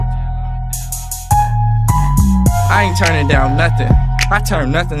I ain't turning down nothing. I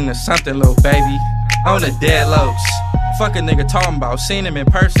turn nothing into something, little baby. On the dead lows. Fuck a nigga talking about. Seen him in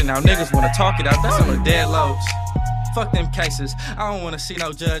person. Now niggas wanna talk it out. That's on the dead lows. Fuck them cases. I don't wanna see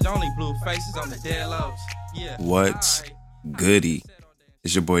no judge. Only blue faces on the dead lows. Yeah. What's goody?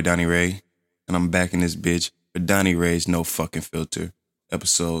 It's your boy Donnie Ray, and I'm back in this bitch for Donnie Ray's No Fucking Filter,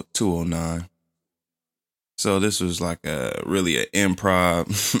 episode 209. So this was like really an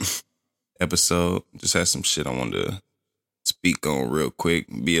improv episode. Just had some shit I wanted to speak on real quick.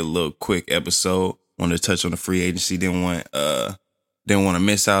 Be a little quick episode. Wanted to touch on the free agency. Didn't want to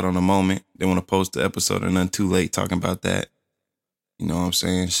miss out on the moment. Didn't want to post the episode or nothing too late talking about that. You know what I'm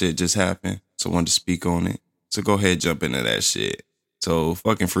saying? Shit just happened. So I wanted to speak on it. So go ahead, jump into that shit. So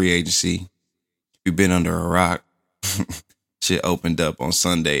fucking free agency. You've been under a rock. Shit opened up on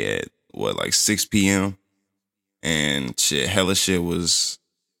Sunday at like 6 p.m. And shit, hella shit was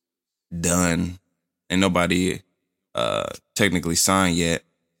done. Ain't nobody technically signed yet,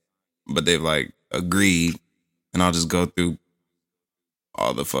 but they've like agreed. And I'll just go through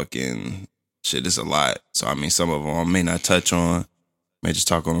all the fucking shit. It's a lot. So I mean, some of them I may not touch on. May just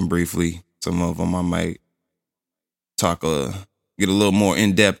talk on them briefly. Some of them I might talk get a little more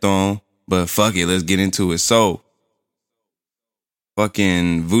in depth on. But fuck it, let's get into it. So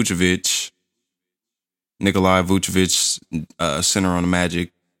fucking Vucevic. Nikola Vucevic, center on the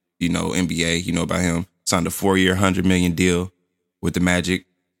Magic, you know, NBA, you know about him. Signed a 4-year, $100 million deal with the Magic.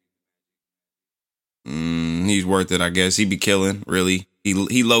 He's worth it, I guess. He be killing, really.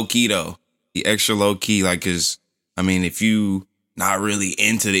 He low key though. He extra low key, like, cause I mean, if you not really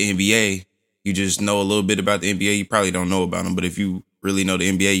into the NBA, you just know a little bit about the NBA. You probably don't know about him, but if you really know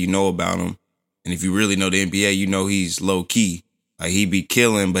the NBA, you know about him. And if you really know the NBA, you know he's low key. Like he be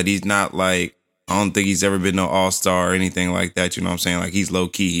killing, but he's not like. I don't think he's ever been no all-star or anything like that. You know what I'm saying? Like, he's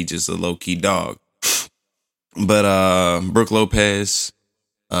low-key. He's just a low-key dog. But Brook Lopez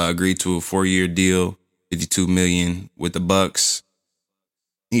agreed to a 4-year deal, $52 million with the Bucks.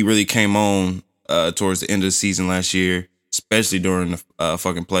 He really came on towards the end of the season last year, especially during the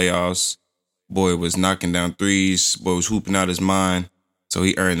fucking playoffs. Boy was knocking down threes. Boy was hooping out his mind. So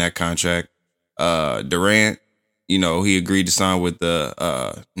he earned that contract. Durant, you know, he agreed to sign with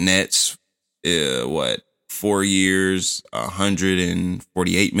the Nets. 4 years,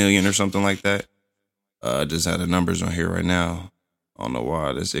 $148 million or something like that. Just had the numbers on here right now. I don't know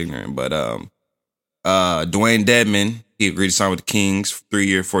why that's ignorant, but Dwayne Dedmon, he agreed to sign with the Kings,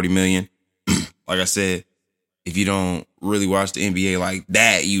 3-year, $40 million. Like I said, if you don't really watch the NBA like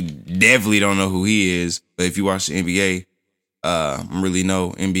that, you definitely don't know who he is. But if you watch the NBA, really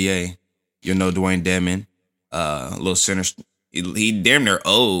know NBA, you'll know Dwayne Dedmon, little center. He damn near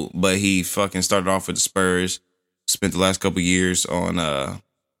old, but he fucking started off with the Spurs. Spent the last couple years on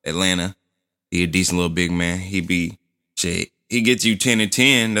Atlanta. He a decent little big man. He gets you 10 and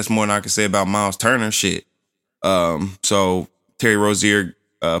 10. That's more than I can say about Miles Turner. Shit. So Terry Rozier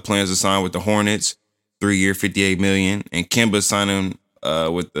plans to sign with the Hornets, 3-year, $58 million, and Kemba signing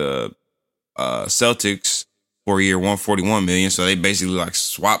with the Celtics, 4-year, $141 million. So they basically like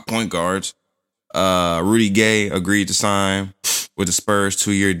swap point guards. Rudy Gay agreed to sign with the Spurs,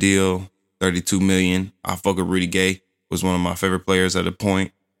 2-year deal, $32 million. I fuck with Rudy Gay. Was one of my favorite players at the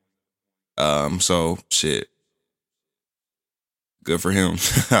point. So shit. Good for him.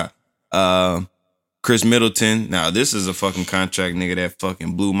 Chris Middleton. Now this is a fucking contract, nigga, that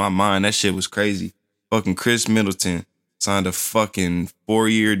fucking blew my mind. That shit was crazy. Fucking Chris Middleton signed a fucking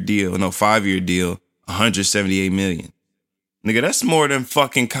 5-year deal, $178 million. Nigga, that's more than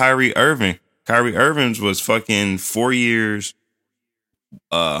fucking Kyrie Irving. Kyrie Irving's was fucking 4 years,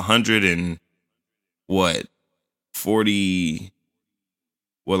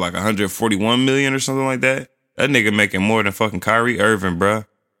 141 million or something like that. That nigga making more than fucking Kyrie Irving, bruh.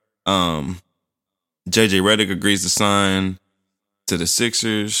 JJ Redick agrees to sign to the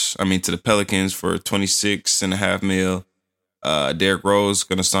to the Pelicans for $26.5 million. Derrick Rose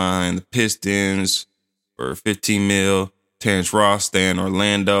gonna sign the Pistons for $15 million. Terrence Ross staying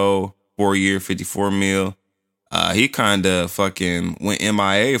Orlando. 4-year, $54 million. He kind of fucking went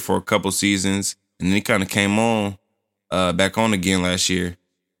MIA for a couple seasons, and then he kind of came on, back on again last year.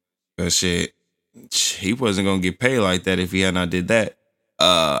 But shit, he wasn't gonna get paid like that if he had not did that.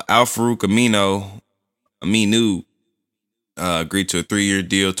 Al-Farouq Aminu agreed to a 3-year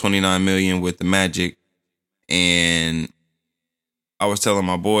deal, $29 million with the Magic, and I was telling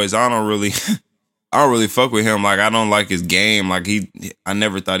my boys I don't really fuck with him. Like, I don't like his game. Like, I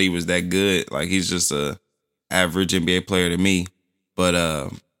never thought he was that good. Like, he's just a average NBA player to me. But,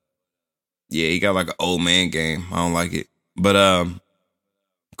 yeah, he got like an old man game. I don't like it. But,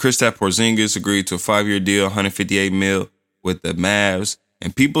 Kristaps Porzingis agreed to a 5-year deal, $158 million with the Mavs.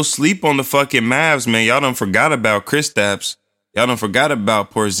 And people sleep on the fucking Mavs, man. Y'all done forgot about Kristaps. Y'all done forgot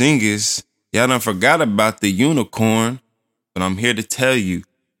about Porzingis. Y'all done forgot about the unicorn. But I'm here to tell you,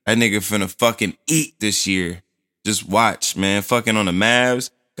 that nigga finna fucking eat this year. Just watch, man. Fucking on the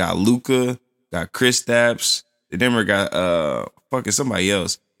Mavs. Got Luka. Got Kristaps. They never got fucking somebody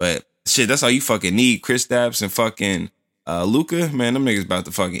else. But shit, that's all you fucking need. Kristaps and fucking Luka. Man, them niggas about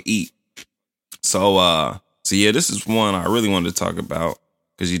to fucking eat. So yeah, this is one I really wanted to talk about.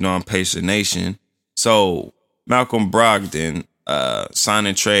 Because you know I'm Pacer Nation. So Malcolm Brogdon sign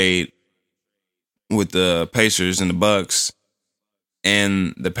and trade with the Pacers and the Bucks.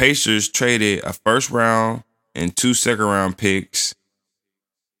 And the Pacers traded a first round and 2 second round picks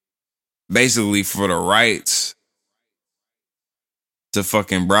basically for the rights to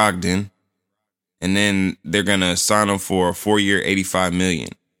fucking Brogdon. And then they're going to sign him for a 4-year, $85 million.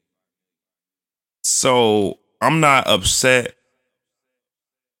 So I'm not upset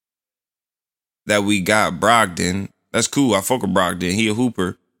that we got Brogdon. That's cool. I fuck with Brogdon. He a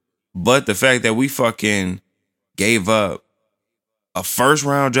hooper. But the fact that we fucking gave up a first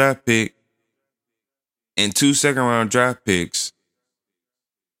round draft pick and 2 second round draft picks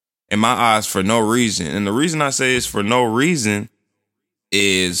in my eyes for no reason. And the reason I say it's for no reason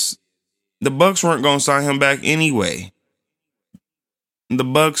is the Bucks weren't going to sign him back anyway. The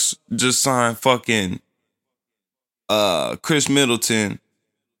Bucks just signed fucking Chris Middleton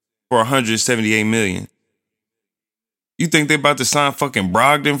for $178 million. You think they about to sign fucking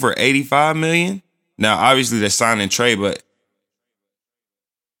Brogdon for $85 million? Now, obviously they're signing trade, but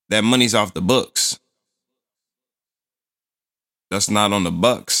that money's off the books. That's not on the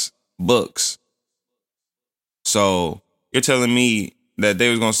Bucks books. So you're telling me that they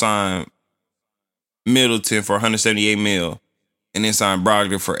was gonna sign Middleton for $178 million and then sign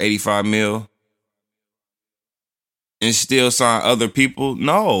Brogdon for $85 million and still sign other people?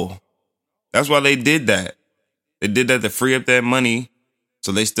 No. That's why they did that. They did that to free up that money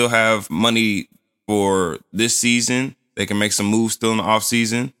so they still have money for this season. They can make some moves still in the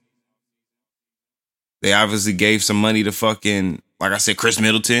offseason. They obviously gave some money to fucking, like I said, Chris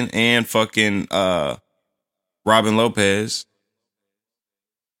Middleton and fucking Robin Lopez.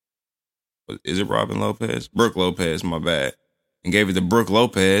 Is it Robin Lopez? Brooke Lopez, my bad. And gave it to Brooke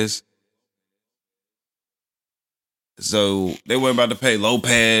Lopez. So they weren't about to pay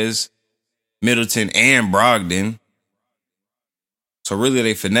Lopez, Middleton, and Brogdon. So really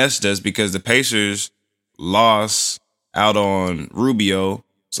they finessed us because the Pacers lost out on Rubio.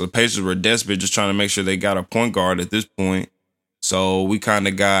 So the Pacers were desperate, just trying to make sure they got a point guard at this point. So we kind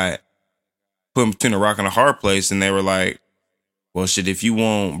of got put them between a rock and a hard place. And they were like, well, shit, if you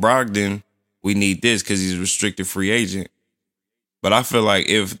want Brogdon, we need this because he's a restricted free agent. But I feel like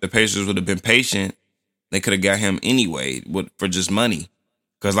if the Pacers would have been patient, they could have got him anyway for just money.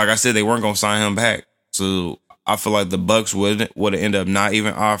 Because like I said, they weren't going to sign him back. So I feel like the Bucks would have ended up not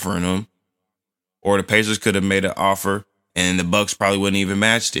even offering him. Or the Pacers could have made an offer and the Bucks probably wouldn't even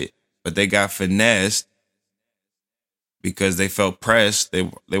matched it. But they got finessed because they felt pressed. They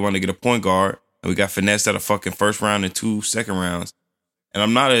wanted to get a point guard. And we got finessed at a fucking first round and 2 second rounds. And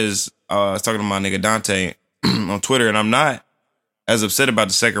I'm not as, I was talking to my nigga Dante on Twitter, and I'm not as upset about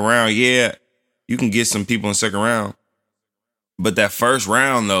the second round. Yeah, you can get some people in the second round. But that first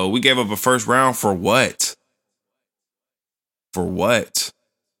round, though, we gave up a first round for what? For what?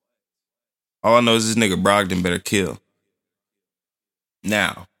 All I know is this nigga Brogdon better kill.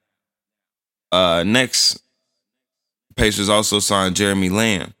 Now, next, Pacers also signed Jeremy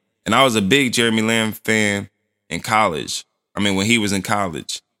Lamb. And I was a big Jeremy Lamb fan in college. I mean, when he was in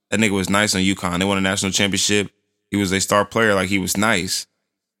college. That nigga was nice on UConn. They won a national championship. He was a star player. Like, he was nice.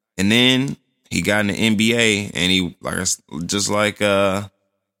 And then he got in the NBA, and he, just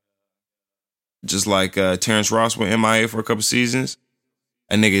like Terrence Ross went MIA for a couple seasons.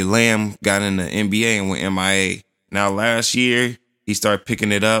 A nigga Lamb got in the NBA and went MIA. Now, last year, he started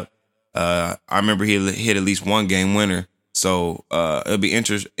picking it up. I remember he hit at least one game winner. So it'll be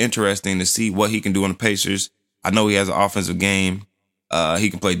interesting to see what he can do on the Pacers. I know he has an offensive game. He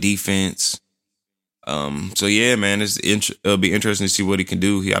can play defense. So yeah, man, it'll be interesting to see what he can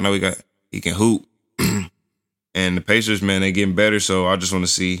do. I know he can hoop. And the Pacers, man, they getting better. So I just want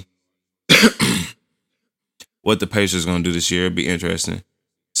to see what the Pacers going to do this year. It'll be interesting.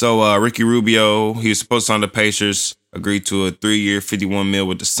 So Ricky Rubio, he was supposed to sign the Pacers, agreed to a 3-year, $51 million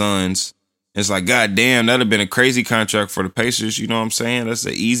with the Suns. It's like, God damn, that'd have been a crazy contract for the Pacers. You know what I'm saying? That's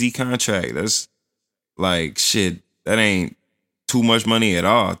an easy contract. That's like, shit, that ain't too much money at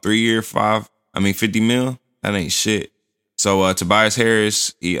all. 3-year, $50 million, that ain't shit. So Tobias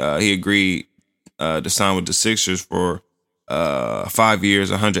Harris, he agreed to sign with the Sixers for 5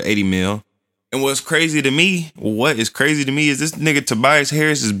 years, 180 mil. And what is crazy to me is this nigga Tobias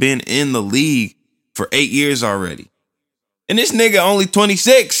Harris has been in the league for 8 years already. And this nigga only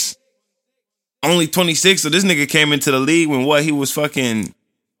 26. Only 26. So this nigga came into the league when he was fucking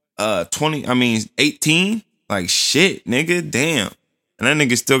 18? Like shit, nigga, damn. And that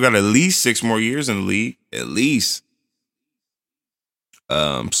nigga still got at least 6 more years in the league. At least.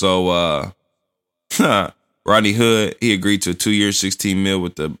 Rodney Hood, he agreed to a 2 year, $16 million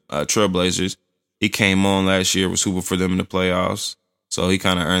with the Trailblazers. He came on last year, was hooping for them in the playoffs. So he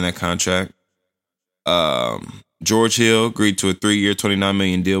kind of earned that contract. George Hill agreed to a 3 year, $29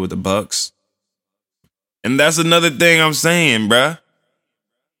 million deal with the Bucks. And that's another thing I'm saying, bruh.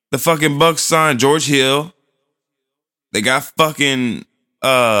 The fucking Bucks signed George Hill. They got fucking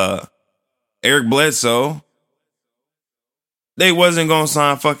Eric Bledsoe. They wasn't gonna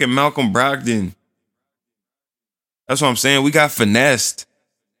sign fucking Malcolm Brogdon. That's what I'm saying. We got finessed.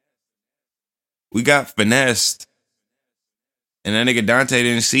 And that nigga Dante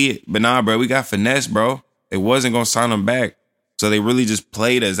didn't see it. But nah, bro, we got finessed, bro. They wasn't gonna sign him back. So they really just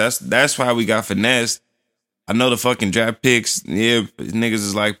played us. That's why we got finessed. I know the fucking draft picks. Yeah, niggas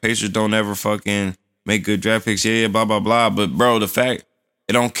is like, Pacers don't ever fucking make good draft picks. Yeah, blah, blah, blah. But bro, the fact,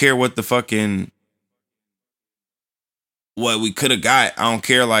 it don't care what the fucking, what we could have got. I don't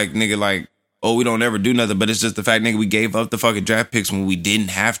care, like, nigga, like, oh, we don't ever do nothing. But it's just the fact, nigga, we gave up the fucking draft picks when we didn't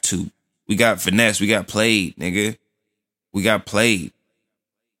have to. We got finesse. We got played, nigga. We got played.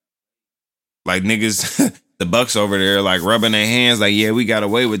 Like, niggas, the Bucks over there, like, rubbing their hands, like, yeah, we got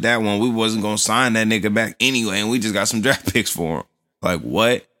away with that one. We wasn't going to sign that nigga back anyway, and we just got some draft picks for him. Like,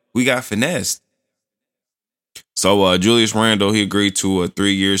 what? We got finessed. So, Julius Randle, he agreed to a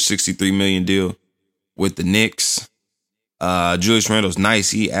 3 year, $63 million deal with the Knicks. Julius Randle's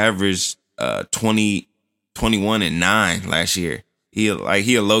nice. He averaged 20, 21, and 9 last year. He a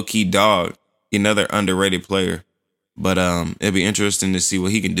low-key dog. He another underrated player. But it'll be interesting to see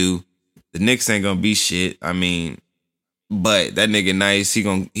what he can do. The Knicks ain't gonna be shit. I mean, but that nigga nice.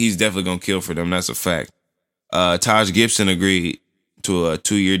 He's definitely gonna kill for them. That's a fact. Taj Gibson agreed to a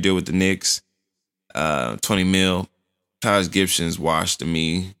 2 year deal with the Knicks. 20 mil. Taj Gibson's washed to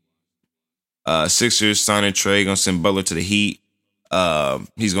me. Sixers signing Trey, gonna send Butler to the Heat.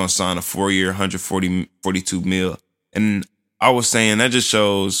 He's gonna sign a 4 year, 42 mil. And I was saying that just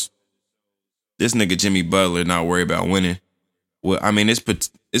shows this nigga Jimmy Butler not worried about winning. Well, I mean, it's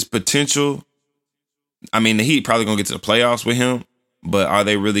potential. I mean, the Heat probably gonna get to the playoffs with him, but are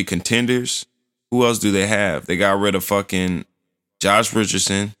they really contenders? Who else do they have? They got rid of fucking Josh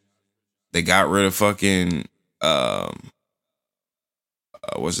Richardson. They got rid of fucking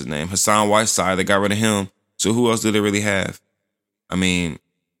what's his name? Hassan Whiteside. They got rid of him. So who else do they really have? I mean,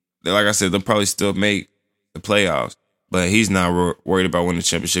 like I said, they'll probably still make the playoffs, but he's not worried about winning the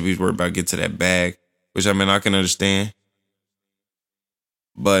championship. He's worried about getting to that bag, which I mean I can understand.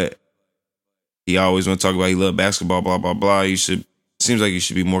 But he always want to talk about he love basketball, blah, blah, blah. Seems like you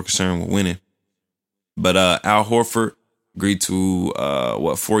should be more concerned with winning. But Al Horford agreed to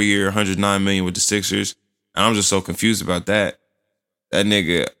 4 year, $109 million with the Sixers. And I'm just so confused about that. That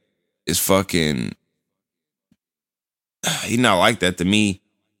nigga is fucking, he not like that to me.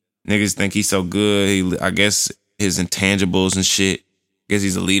 Niggas think he's so good. I guess his intangibles and shit. I guess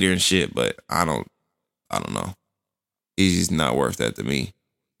he's a leader and shit, but I don't know. He's just not worth that to me.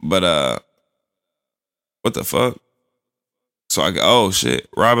 But what the fuck? So oh shit.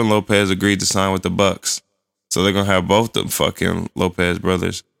 Robin Lopez agreed to sign with the Bucks. So they're gonna have both the fucking Lopez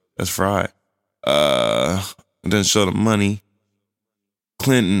brothers. That's fried. It doesn't show the money.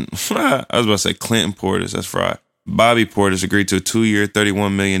 Clinton, I was about to say Clinton Portis. That's fried. Bobby Portis agreed to a 2 year,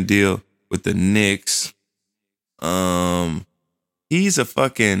 $31 million deal with the Knicks. He's a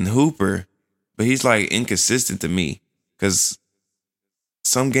fucking hooper, but he's like inconsistent to me because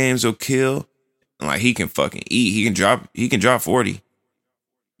some games will kill, and like he can fucking eat. He can drop 40.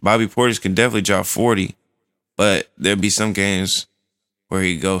 Bobby Portis can definitely drop 40, but there'll be some games where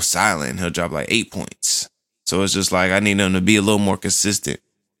he goes silent. He'll drop like 8 points. So it's just like I need him to be a little more consistent.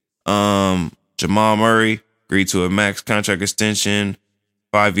 Jamal Murray agreed to a max contract extension,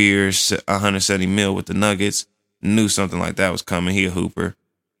 5 years, $170 million with the Nuggets. Knew something like that was coming. He a hooper.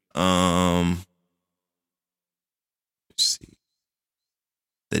 Let's see.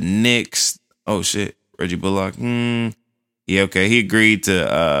 The Knicks. Oh shit. Reggie Bullock. Yeah, okay. He agreed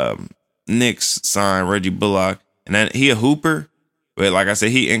to Knicks sign Reggie Bullock. And that he a hooper. But like I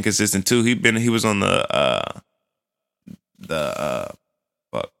said, he inconsistent too. He was on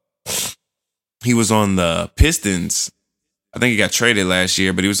he was on the Pistons I think he got traded last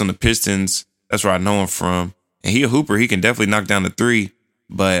year, but he was on the Pistons. That's where I know him from. And he a hooper. He can definitely knock down the three.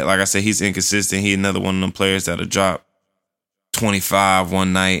 But like I said, he's inconsistent. He another one of them players that'll drop 25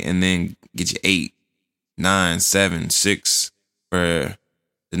 one night and then get you 8, 9, 7, 6 for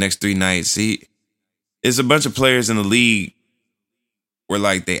the next 3 nights. It's a bunch of players in the league where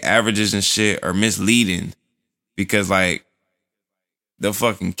like they averages and shit are misleading because like they'll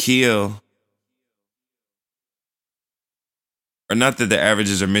fucking kill. Or not that the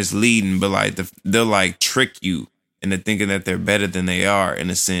averages are misleading, but like they'll like trick you into thinking that they're better than they are in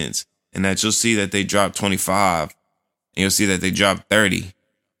a sense. And that you'll see that they drop 25 and you'll see that they drop 30.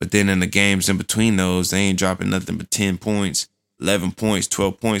 But then in the games in between those, they ain't dropping nothing but 10 points, 11 points,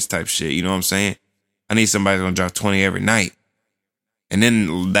 12 points type shit. You know what I'm saying? I need somebody that's going to drop 20 every night. And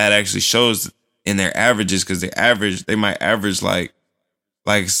then that actually shows in their averages because they might average like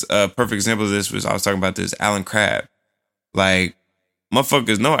a perfect example of this was I was talking about this Allen Crabbe. Like,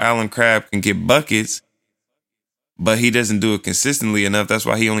 motherfuckers know Allen Crabbe can get buckets, but he doesn't do it consistently enough. That's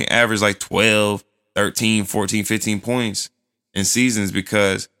why he only averaged like 12, 13, 14, 15 points in seasons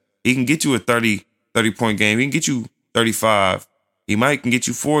because he can get you a 30-point game. He can get you 35. He can get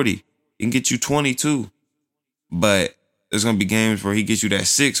you 40. He can get you 22. But there's going to be games where he gets you that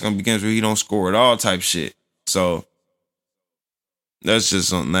 6. Going to be games where he don't score at all type shit. So that's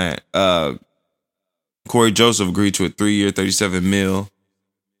just on that. Corey Joseph agreed to a 3-year, $37 million.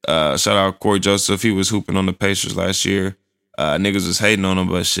 Shout out Corey Joseph. He was hooping on the Pacers last year. Niggas was hating on him,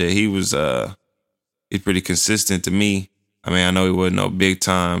 but shit, he's pretty consistent to me. I mean, I know he wasn't no big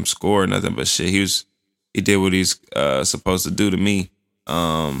time scorer or nothing, but shit, he did what he's supposed to do to me.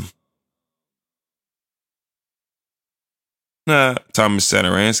 Thomas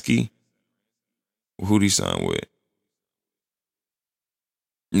Satoransky. Who'd he sign with?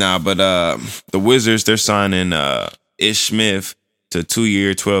 Nah, but the Wizards, they're signing Ish Smith to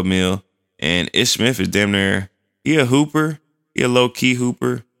 2-year, $12 million. And Ish Smith is damn near, he a hooper. He a low-key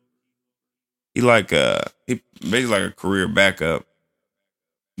hooper. He basically like a career backup.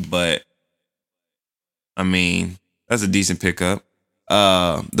 But, I mean, that's a decent pickup.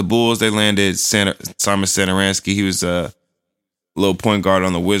 The Bulls, they landed Simon Satoransky. He was a little point guard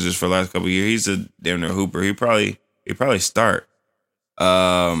on the Wizards for the last couple of years. He's a damn near hooper. He probably start.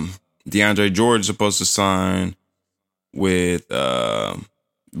 DeAndre Jordan is supposed to sign with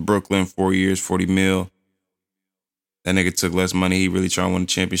Brooklyn 4 years, $40 million. That nigga took less money. He really trying to win a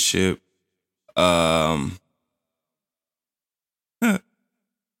championship.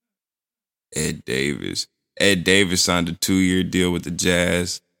 Ed Davis signed a 2-year deal with the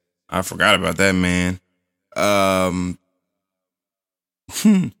Jazz. I forgot about that, man. The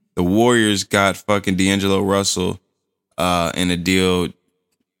Warriors got fucking D'Angelo Russell in a deal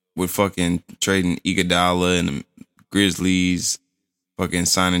with fucking trading Iguodala and the Grizzlies, fucking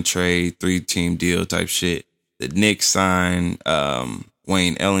sign and trade, 3-team deal type shit. The Knicks signed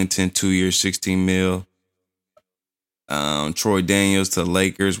Wayne Ellington, 2 years, $16 million. Troy Daniels to the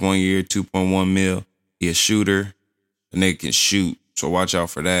Lakers, 1 year, $2.1 million. He a shooter. The nigga can shoot, so watch out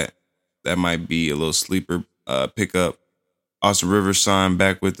for that. That might be a little sleeper pickup. Austin Rivers signed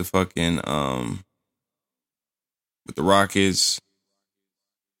back with the fucking with the Rockets.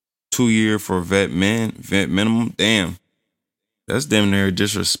 2 year for vet minimum. Damn. That's damn near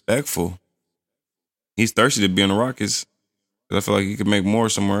disrespectful. He's thirsty to be on the Rockets. I feel like he could make more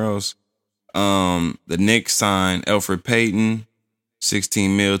somewhere else. The Knicks signed Elfrid Payton,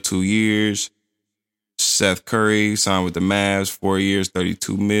 $16 million, 2 years. Seth Curry signed with the Mavs, 4 years,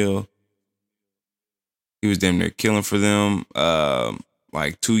 $32 million. He was damn near killing for them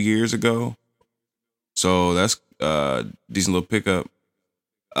like 2 years ago. So that's a decent little pickup.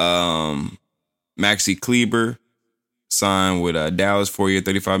 Maxi Kleber signed with Dallas, 4 year,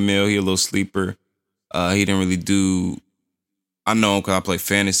 $35 million. He a little sleeper. He didn't really do. I know him because I play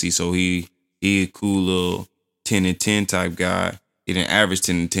fantasy, so he a cool little 10 and 10 type guy. He didn't average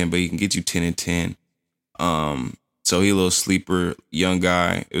 10 and 10, but he can get you 10 and 10. So he a little sleeper, young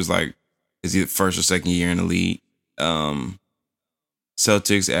guy. It was like his either first or second year in the league. Celtics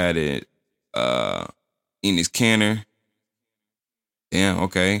added Enes Kanter. Damn,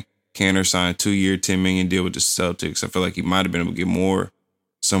 okay. Kanter signed a 2 year, $10 million deal with the Celtics. I feel like he might have been able to get more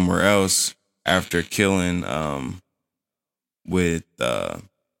somewhere else after killing with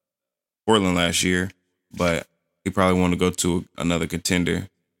Portland last year, but he probably wanted to go to another contender.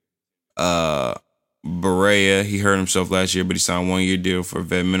 Barea, he hurt himself last year, but he signed a 1 year deal for a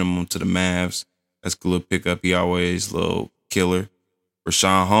vet minimum to the Mavs. That's a good little pickup. He always a little killer.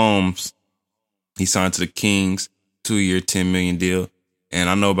 Rashawn Holmes, he signed to the Kings, 2 year, $10 million deal. And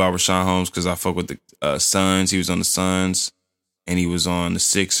I know about Rashawn Holmes because I fuck with the Suns. He was on the Suns and he was on the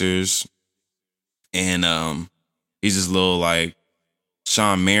Sixers. And he's this little like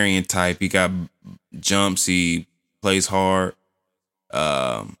Sean Marion type. He got jumps. He plays hard.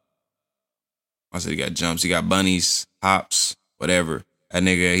 I said he got jumps. He got bunnies, hops, whatever. That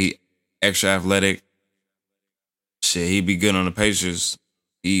nigga, he extra athletic. Shit, he be good on the Pacers.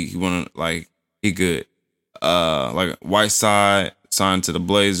 He wanna like he good. Like Whiteside signed to the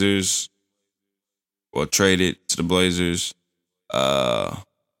Blazers or traded to the Blazers.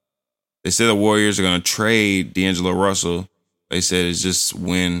 They say the Warriors are gonna trade D'Angelo Russell. They said it's just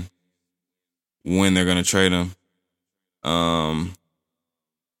when they're gonna trade him.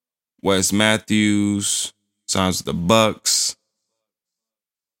 Wes Matthews signs with the Bucks.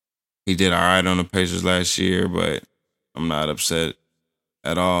 He did all right on the Pacers last year, but I'm not upset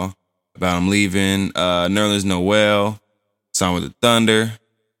at all about him leaving. Nerlens Noel signed with the Thunder.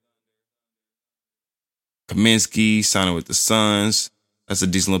 Kaminsky signing with the Suns. That's a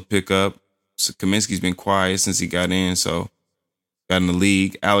decent little pickup. So Kaminsky's been quiet since he got in, so got in the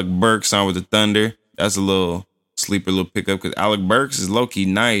league. Alec Burks signed with the Thunder. That's a little sleeper little pickup because Alec Burks is low-key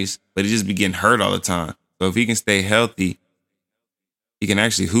nice, but he just be getting hurt all the time. So if he can stay healthy, he can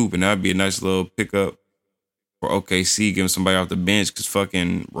actually hoop, and that'd be a nice little pickup for OKC, give him somebody off the bench because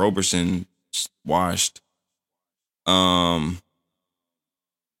fucking Roberson washed. Kevon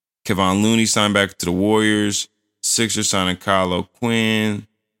Looney signed back to the Warriors. Sixers signing Kyle O'Quinn.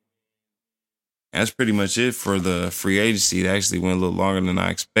 That's pretty much it for the free agency. It actually went a little longer than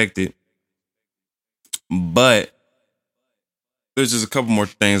I expected. But there's just a couple more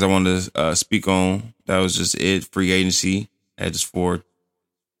things I wanted to speak on. That was just it. Free agency. I had just 4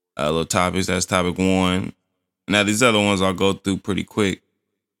 little topics. That's topic 1. Now, these other ones I'll go through pretty quick.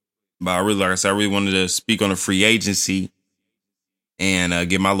 But I really wanted to speak on the free agency and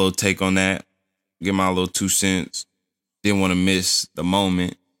get my little take on that. Get my little 2 cents. Didn't want to miss the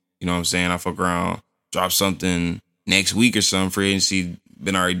moment. You know what I'm saying? I fuck around, drop something next week or something. Free agency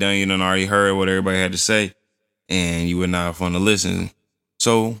been already done. You done already heard what everybody had to say. And you would not have fun to listen.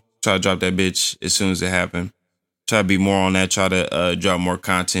 So try to drop that bitch as soon as it happened. Try to be more on that. Try to drop more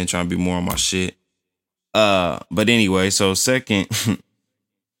content. Try to be more on my shit. But anyway, so second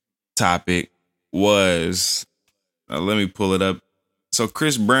topic was, let me pull it up. So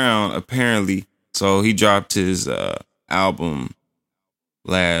Chris Brown apparently, so he dropped his album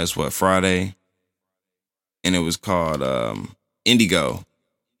last, Friday? And it was called Indigo.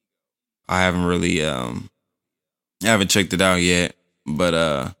 I haven't really, I haven't checked it out yet.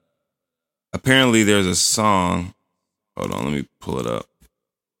 But apparently there's a song. Hold on, let me pull it up.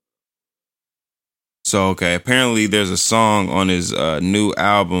 So, okay, apparently there's a song on his new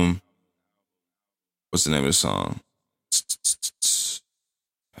album. What's the name of the song?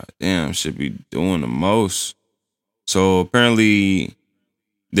 God damn, should be doing the most. So apparently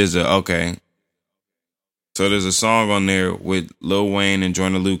there's a song on there with Lil Wayne and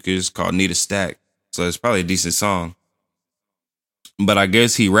Joyner Lucas called Need a Stack. So it's probably a decent song. But I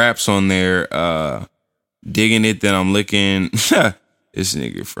guess he raps on there, digging it, then I'm licking. This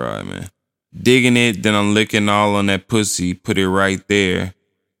nigga fried, man. Digging it, then I'm licking all on that pussy. Put it right there.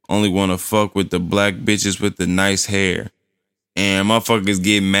 Only wanna fuck with the black bitches with the nice hair. And motherfuckers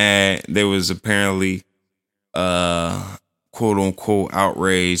get mad. There was apparently quote unquote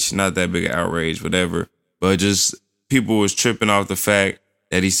outrage. Not that big of outrage, whatever. But just people was tripping off the fact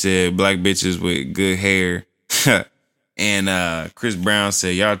that he said black bitches with good hair. And Chris Brown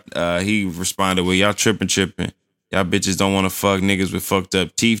said, y'all, he responded with, y'all tripping. Y'all bitches don't want to fuck niggas with fucked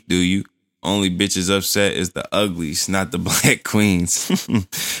up teeth, do you? Only bitches upset is the uglies, not the black queens.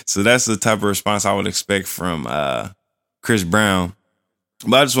 So that's the type of response I would expect from Chris Brown.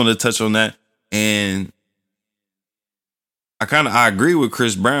 But I just wanted to touch on that. And I agree with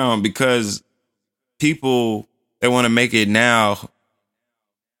Chris Brown because people, they want to make it now,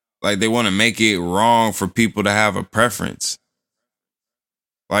 like they want to make it wrong for people to have a preference.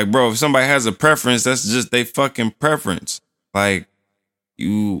 Like, bro, if somebody has a preference, that's just their fucking preference. Like, they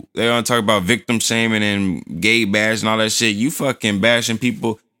want to talk about victim shaming and gay bash and all that shit. You fucking bashing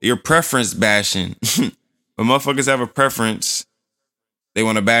people, your preference bashing. But motherfuckers have a preference. They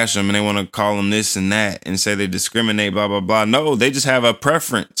want to bash them and they want to call them this and that and say they discriminate, blah, blah, blah. No, they just have a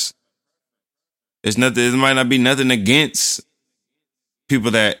preference. It's nothing. It might not be nothing against people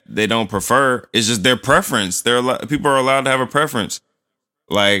that they don't prefer. It's just their preference. People are allowed to have a preference.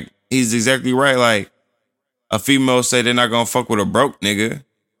 Like, he's exactly right. Like, a female say they're not gonna fuck with a broke nigga.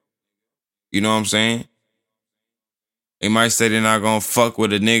 You know what I'm saying? They might say they're not gonna fuck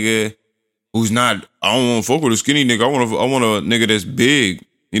with a nigga who's not, I don't wanna fuck with a skinny nigga. I want a nigga that's big.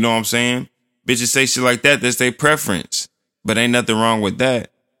 You know what I'm saying? Bitches say shit like that. That's their preference. but ain't nothing wrong with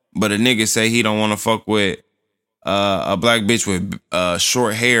that. But a nigga say he don't want to fuck with a black bitch with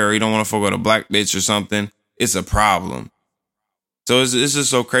short hair, or he don't want to fuck with a black bitch or something, it's a problem. So it's just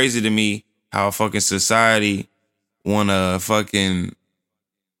so crazy to me how fucking society wanna fucking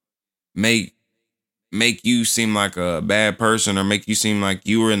make you seem like a bad person, or make you seem like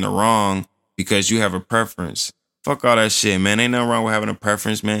you were in the wrong because you have a preference. Fuck all that shit, man. Ain't nothing wrong with having a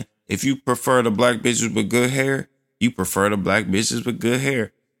preference, man. If you prefer the black bitches with good hair, you prefer the black bitches with good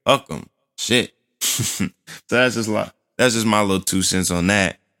hair. Fuck them. Shit. So that's just my little 2 cents on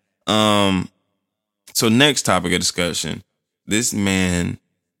that. So next topic of discussion. This man,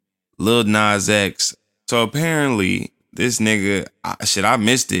 Lil Nas X. So apparently this nigga, I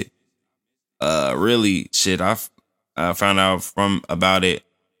missed it. Really, I found out about it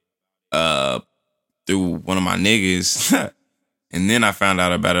through one of my niggas. And then I found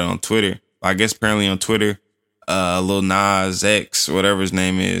out about it on Twitter. I guess apparently on Twitter, Lil Nas X, whatever his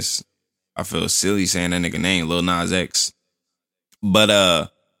name is. I feel silly saying that nigga name, Lil Nas X.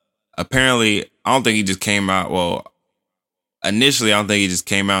 But apparently, I don't think he just came out. Well, initially, I don't think he just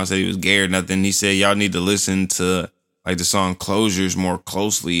came out and said he was gay or nothing. He said, y'all need to listen to like the song Closures more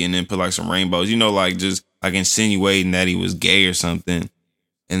closely, and then put like some rainbows, like just like insinuating that he was gay or something.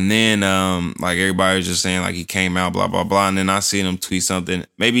 And then like everybody was just saying like he came out, blah, blah, blah. And then I seen him tweet something.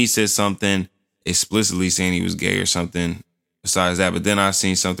 Maybe he said something explicitly saying he was gay or something besides that. But then I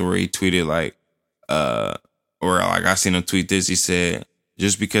seen something where he tweeted like, or like I seen him tweet this. He said,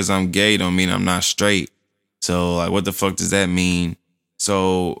 just because I'm gay don't mean I'm not straight. So like, what the fuck does that mean?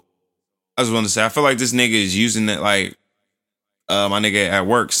 So I just want to say, I feel like this nigga is using it like, my nigga at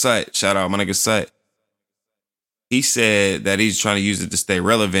work, Sut, shout out my nigga Sut. He said that he's trying to use it to stay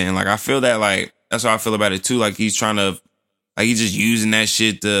relevant. And like, I feel that like, that's how I feel about it too. Like he's trying to, like he's just using that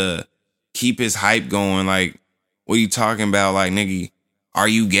shit to keep his hype going. Like, what are you talking about? Like, nigga, are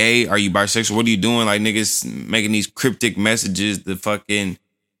you gay? Are you bisexual? What are you doing? Like niggas making these cryptic messages to fucking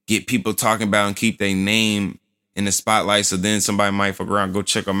get people talking about and keep their name in the spotlight. So then somebody might fuck around and go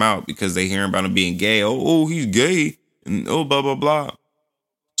check him out because they hearing about him being gay. Oh, he's gay. And oh, blah, blah, blah.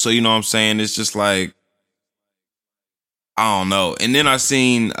 So, you know what I'm saying? It's just like, I don't know. And then I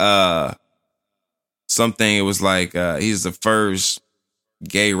seen something, it was like he's the first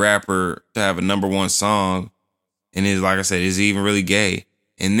gay rapper to have a #1 song. And it's like I said, is he even really gay?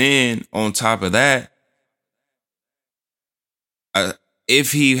 And then on top of that,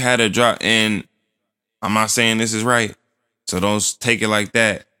 if he had a drop, and I'm not saying this is right, so don't take it like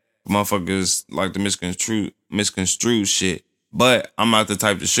that. Motherfuckers like to misconstrue shit. But I'm not the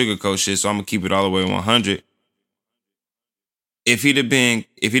type to sugarcoat shit, so I'm gonna keep it all the way 100. If he'd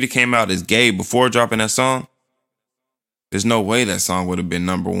have came out as gay before dropping that song, there's no way that song would have been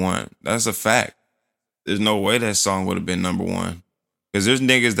 #1. That's a fact. There's no way that song would have been #1. Because there's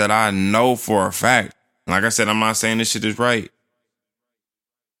niggas that I know for a fact. And like I said, I'm not saying this shit is right.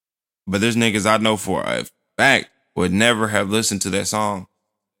 But there's niggas I know for a fact would never have listened to that song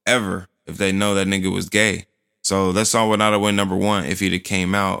ever if they know that nigga was gay. So that song would not have went #1 if he'd have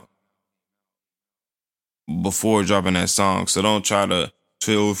came out before dropping that song. So don't try to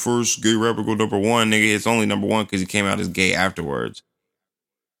tell the first gay rapper go #1, nigga. It's only #1 because he came out as gay afterwards.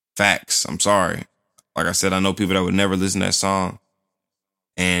 Facts. I'm sorry. Like I said, I know people that would never listen to that song.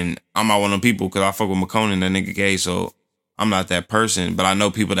 And I'm not one of them people because I fuck with McConan, that nigga gay, so I'm not that person. But I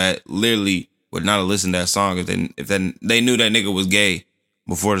know people that literally would not have listened to that song if they knew that nigga was gay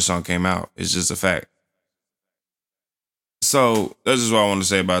before the song came out. It's just a fact. So that's just what I want to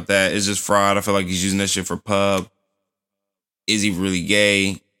say about that. It's just fraud. I feel like he's using that shit for pub. Is he really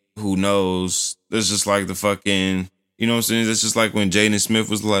gay? Who knows? That's just like the fucking, you know what I'm saying? That's just like when Jaden Smith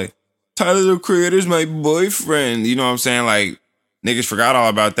was like, Tyler, the Creator's my boyfriend. You know what I'm saying? Like, niggas forgot all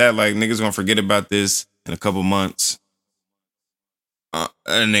about that. Like, niggas gonna forget about this in a couple months. That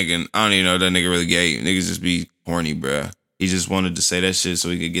nigga, I don't even know if that nigga really gay. Niggas just be horny, bruh. He just wanted to say that shit so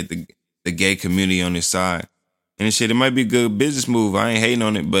he could get the gay community on his side. And shit, it might be a good business move. I ain't hating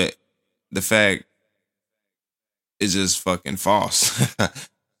on it, but the fact is just fucking false.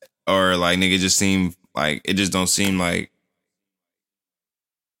 Or like, nigga, just seem like, it just don't seem like,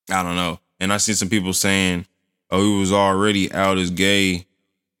 I don't know. And I seen some people saying, oh, he was already out as gay.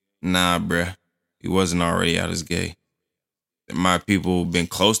 Nah, bruh. He wasn't already out as gay. My people been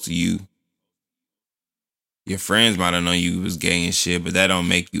close to you. Your friends might have known you was gay and shit, but that don't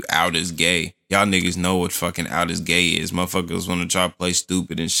make you out as gay. Y'all niggas know what fucking out as gay is. Motherfuckers want to try to play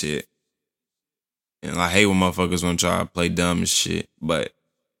stupid and shit. And I hate when motherfuckers want to try to play dumb and shit, but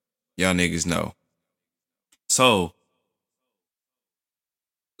y'all niggas know. So,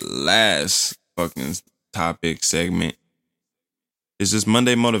 last fucking topic segment It's just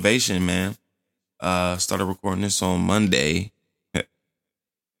Monday motivation, man. Started recording this on Monday.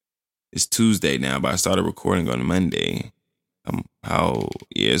 It's Tuesday now, but I started recording on Monday.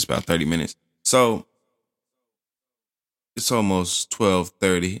 It's about 30 minutes. So it's almost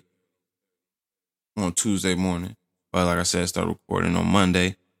 12:30 on Tuesday morning. But like I said, I started recording on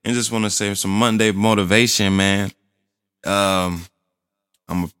Monday. And just want to say some Monday motivation, man. I'm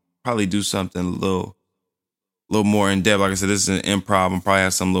gonna probably do something a little more in depth. Like I said, this is an improv. I'm probably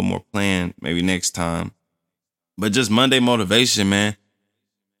have something a little more planned maybe next time. But just Monday motivation, man.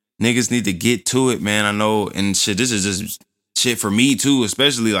 Niggas need to get to it, man. I know, and shit, this is just shit for me too,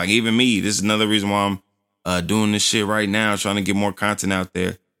 especially like even me. This is another reason why I'm doing this shit right now, trying to get more content out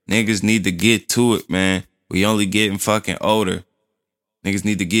there. Niggas need to get to it, man. We only getting fucking older. Niggas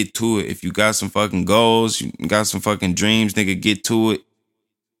need to get to it. If you got some fucking goals, you got some fucking dreams, nigga, get to it.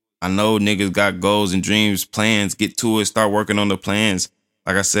 I know niggas got goals and dreams, plans, get to it, start working on the plans.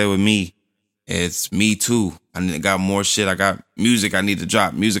 Like I said with me, it's me too. I got more shit. I got music I need to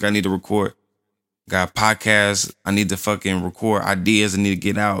drop, music I need to record. Got podcasts I need to fucking record, ideas I need to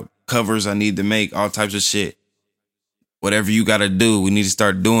get out, covers I need to make, all types of shit. Whatever you gotta do, we need to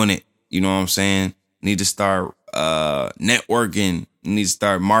start doing it. You know what I'm saying? Need to start networking. You need to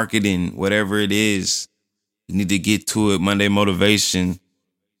start marketing, whatever it is. You need to get to it. Monday motivation.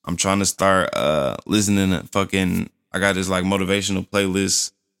 I'm trying to start listening to fucking, I got this like motivational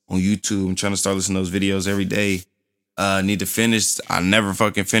playlist on YouTube. I'm trying to start listening to those videos every day. Need to finish. I never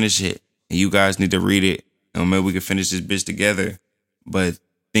fucking finish it. And you guys need to read it. And maybe we can finish this bitch together. But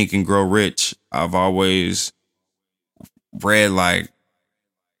Think and Grow Rich, I've always read like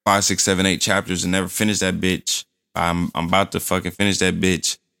 5, 6, 7, 8 chapters and never finished that bitch. I'm about to fucking finish that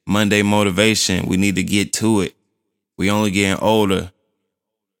bitch. Monday motivation. We need to get to it. We only getting older.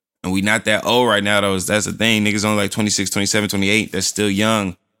 And we not that old right now, though. That's the thing. Niggas only like 26, 27, 28. That's still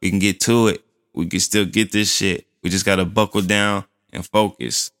young. We can get to it. We can still get this shit. We just got to buckle down and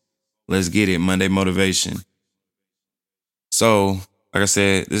focus. Let's get it. Monday motivation. So, like I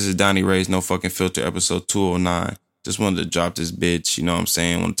said, this is Donnie Ray's No Fucking Filter, episode 209. Just wanted to drop this bitch. You know what I'm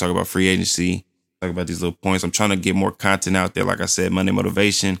saying? I want to talk about free agency. Talk about these little points. I'm trying to get more content out there. Like I said, Monday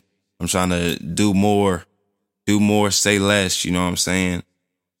motivation. I'm trying to do more, say less. You know what I'm saying?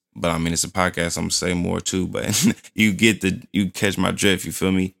 But I mean, it's a podcast. I'm gonna say more too, but you catch my drift. You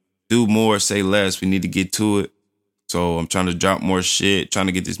feel me? Do more, say less. We need to get to it. So I'm trying to drop more shit, trying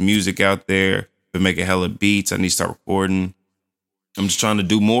to get this music out there. Been making hella beats. I need to start recording. I'm just trying to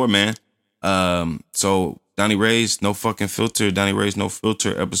do more, man. So Donnie Ray's No Fucking Filter, Donnie Ray's No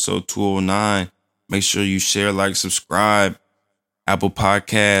Filter, episode 209. Make sure you share, like, subscribe. Apple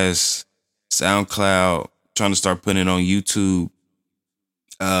Podcasts, SoundCloud. Trying to start putting it on YouTube.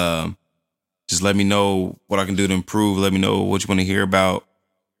 Just let me know what I can do to improve. Let me know what you want to hear about.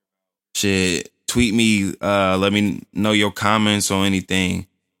 Shit, tweet me. Let me know your comments on anything.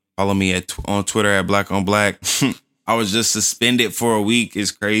 Follow me on Twitter at Black on Black. I was just suspended for a week.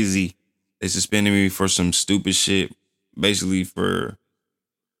 It's crazy. They suspended me for some stupid shit. Basically for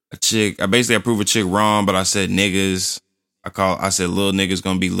a chick. I proved a chick wrong, but I said niggas. I said little niggas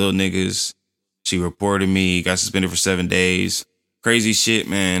gonna be little niggas. She reported me. Got suspended for 7 days. Crazy shit,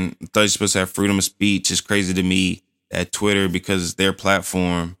 man. I thought you're supposed to have freedom of speech. It's crazy to me that Twitter, because it's their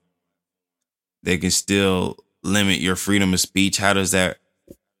platform, they can still limit your freedom of speech. How does that?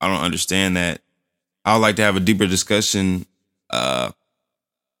 I don't understand that. I would like to have a deeper discussion about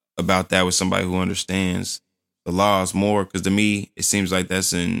that with somebody who understands the laws more, because to me, it seems like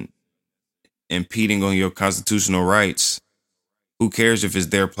that's impeding on your constitutional rights. Who cares if it's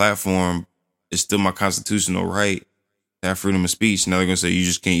their platform? It's still my constitutional right to have freedom of speech. Now they're going to say you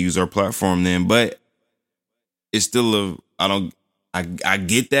just can't use our platform then. But it's still I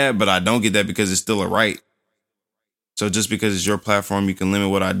get that, but I don't get that because it's still a right. So just because it's your platform, you can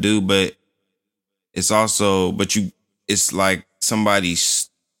limit what I do, but it's also, it's like somebody's,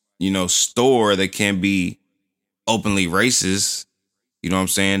 store that can be openly racist. You know what I'm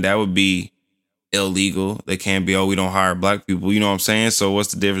saying? That would be illegal. They can't be, we don't hire black people. You know what I'm saying? So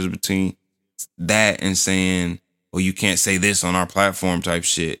what's the difference between that and saying, well, you can't say this on our platform type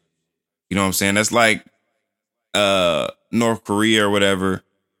shit? You know what I'm saying? That's like North Korea or whatever.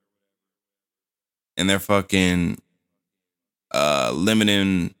 And they're fucking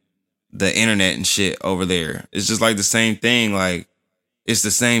limiting the internet and shit over there. It's just like the same thing. Like, it's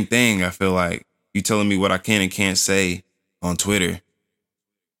the same thing. I feel like you telling me what I can and can't say on Twitter.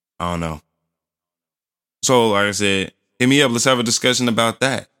 I don't know. So, like I said, hit me up. Let's have a discussion about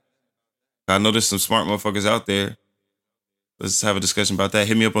that. I know there's some smart motherfuckers out there. Let's have a discussion about that.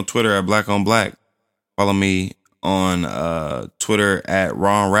 Hit me up on Twitter at Black on Black. Follow me on Twitter at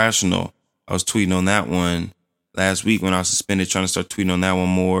Ron Rational. I was tweeting on that one last week when I was suspended, trying to start tweeting on that one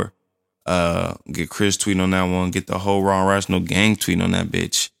more. Get Chris tweeting on that one. Get the whole Ron Rational gang tweeting on that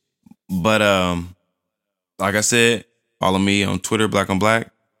bitch. But like I said, follow me on Twitter, Black on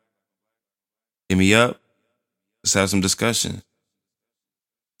Black. Hit me up. Let's have some discussion.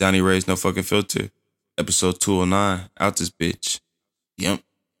 Donnie Ray's No Fucking Filter. Episode 209. Out this bitch. Yep.